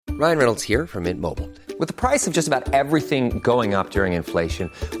Ryan Reynolds here from Mint Mobile. With the price of just about everything going up during inflation,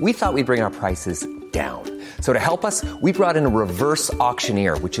 we thought we'd bring our prices down. So to help us, we brought in a reverse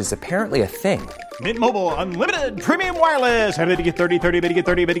auctioneer, which is apparently a thing. Mint Mobile Unlimited Premium Wireless. How to get 30, 30, bit to get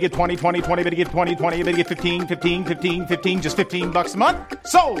 30, bit to get 20, 20, 20, bit to get 20, 20, bit to get 15, 15, 15, 15, just $15 a month?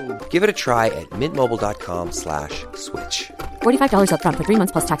 Sold! Give it a try at mintmobile.com/switch. $45 up front for 3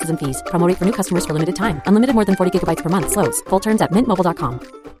 months plus taxes and fees. Promo rate for new customers for limited time. Unlimited more than 40 gigabytes per month. Slows full terms at mintmobile.com.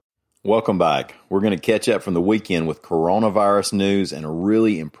 Welcome back. We're going to catch up from the weekend with coronavirus news and a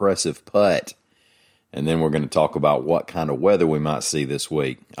really impressive putt. And then we're going to talk about what kind of weather we might see this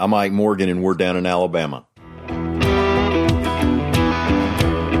week. I'm Mike Morgan, and we're down in Alabama.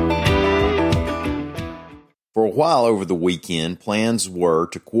 For a while over the weekend, plans were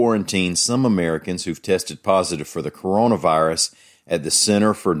to quarantine some Americans who've tested positive for the coronavirus at the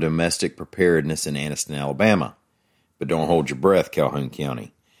Center for Domestic Preparedness in Anniston, Alabama. But don't hold your breath, Calhoun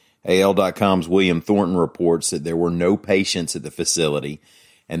County. AL.com's William Thornton reports that there were no patients at the facility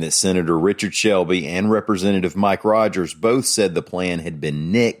and that Senator Richard Shelby and Representative Mike Rogers both said the plan had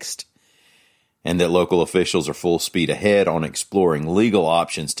been nixed and that local officials are full speed ahead on exploring legal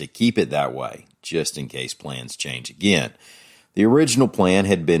options to keep it that way, just in case plans change again. The original plan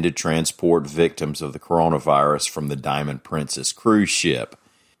had been to transport victims of the coronavirus from the Diamond Princess cruise ship.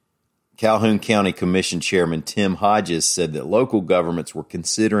 Calhoun County Commission Chairman Tim Hodges said that local governments were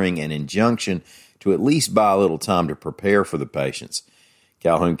considering an injunction to at least buy a little time to prepare for the patients.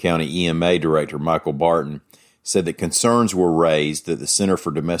 Calhoun County EMA Director Michael Barton said that concerns were raised that the Center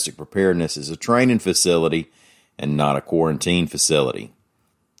for Domestic Preparedness is a training facility and not a quarantine facility.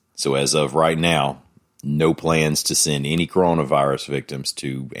 So as of right now, no plans to send any coronavirus victims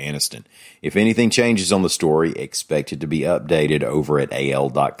to Anniston. If anything changes on the story, expect it to be updated over at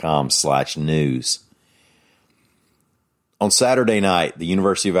al.com/news. On Saturday night, the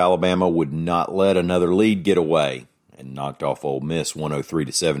University of Alabama would not let another lead get away and knocked off Ole Miss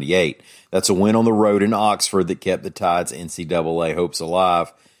 103-78. That's a win on the road in Oxford that kept the Tide's NCAA hopes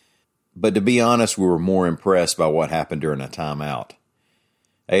alive. But to be honest, we were more impressed by what happened during a timeout.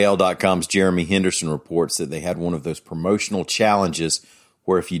 AL.com's Jeremy Henderson reports that they had one of those promotional challenges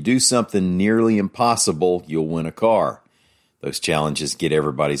where if you do something nearly impossible, you'll win a car. Those challenges get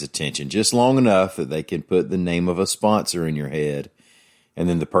everybody's attention just long enough that they can put the name of a sponsor in your head, and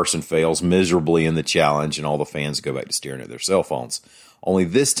then the person fails miserably in the challenge and all the fans go back to staring at their cell phones. Only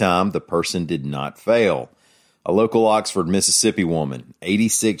this time, the person did not fail. A local Oxford, Mississippi woman,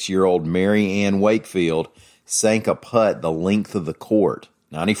 86-year-old Mary Ann Wakefield, sank a putt the length of the court,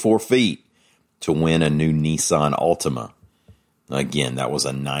 94 feet, to win a new Nissan Altima. Again, that was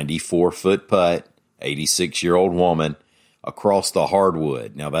a 94-foot putt, 86-year-old woman, across the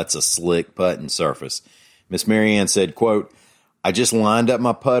hardwood. Now, that's a slick putting surface. Miss Mary Ann said, quote, "I just lined up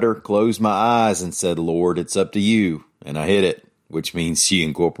my putter, closed my eyes, and said, 'Lord, it's up to you.' And I hit it," which means she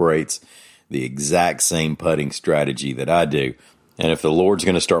incorporates the exact same putting strategy that I do. And if the Lord's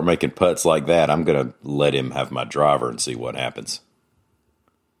going to start making putts like that, I'm going to let him have my driver and see what happens.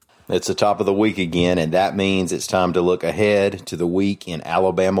 It's the top of the week again, and that means it's time to look ahead to the week in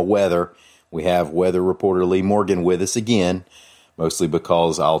Alabama weather. We have weather reporter Lee Morgan with us again, mostly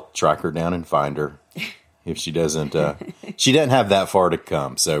because I'll track her down and find her. If she doesn't have that far to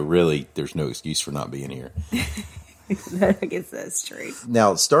come. So really, there's no excuse for not being here. I guess that's true.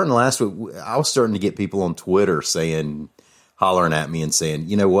 Now, starting last week, I was starting to get people on Twitter hollering at me and saying,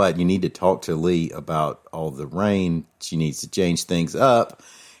 you know what, you need to talk to Lee about all the rain. She needs to change things up.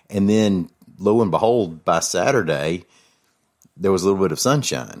 And then, lo and behold, by Saturday, there was a little bit of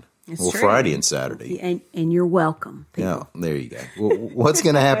sunshine. True. Friday and Saturday. And you're welcome, people. Yeah, there you go. Well, what's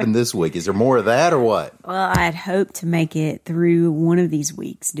going to happen this week? Is there more of that or what? Well, I'd hope to make it through one of these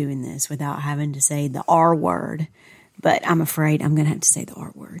weeks doing this without having to say the R word. But I'm afraid I'm going to have to say the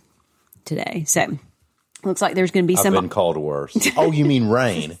R word today. So, looks like there's going to be I've been called worse. Oh, you mean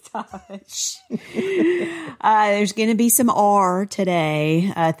rain? There's going to be some R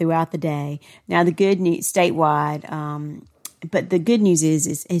today throughout the day. Now, the good news statewide, but the good news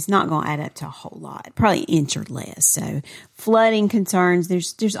is it's not going to add up to a whole lot, probably an inch or less. So flooding concerns,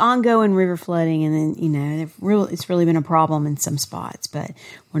 there's ongoing river flooding, and then it's really been a problem in some spots, but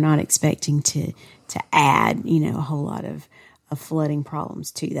we're not expecting to add a whole lot of flooding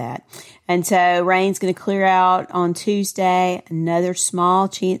problems to that. And so rain's going to clear out on Tuesday. Another small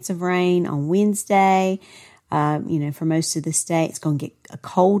chance of rain on Wednesday. For most of the state, it's going to get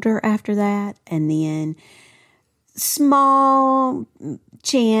colder after that, and then small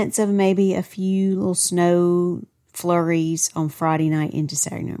chance of maybe a few little flurries on Friday night into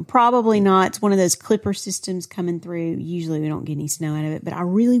Saturday night. Probably not. It's one of those clipper systems coming through. Usually we don't get any snow out of it, but I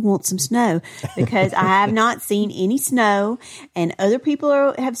really want some snow because I have not seen any snow, and other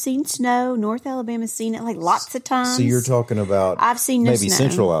people have seen snow. North Alabama's seen it like lots of times. So you're talking about I've seen no maybe snow.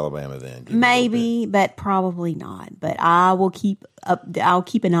 Central Alabama then? Maybe, but probably not. But I will keep I'll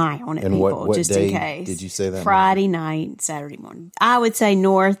keep an eye on it, And people, what just day in case. did you say that? Friday night, Saturday morning. I would say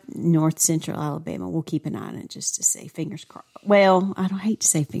North Central Alabama. We'll keep an eye on it just to see. Fingers crossed. Well, I don't hate to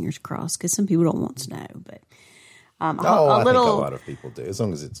say fingers crossed because some people don't want snow, but I think a lot of people do, as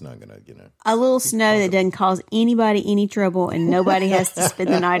long as it's not going to, a little snow that doesn't cause anybody any trouble and nobody has to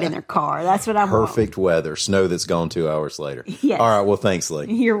spend the night in their car. That's what I'm perfect weather. Snow that's gone 2 hours later. Yes. All right. Well, thanks,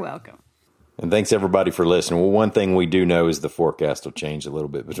 Lee. You're welcome. And thanks, everybody, for listening. Well, one thing we do know is the forecast will change a little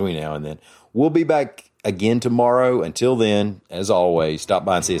bit between now and then. We'll be back again tomorrow. Until then, as always, stop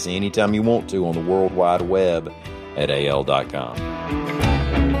by and see us anytime you want to on the World Wide Web at AL.com.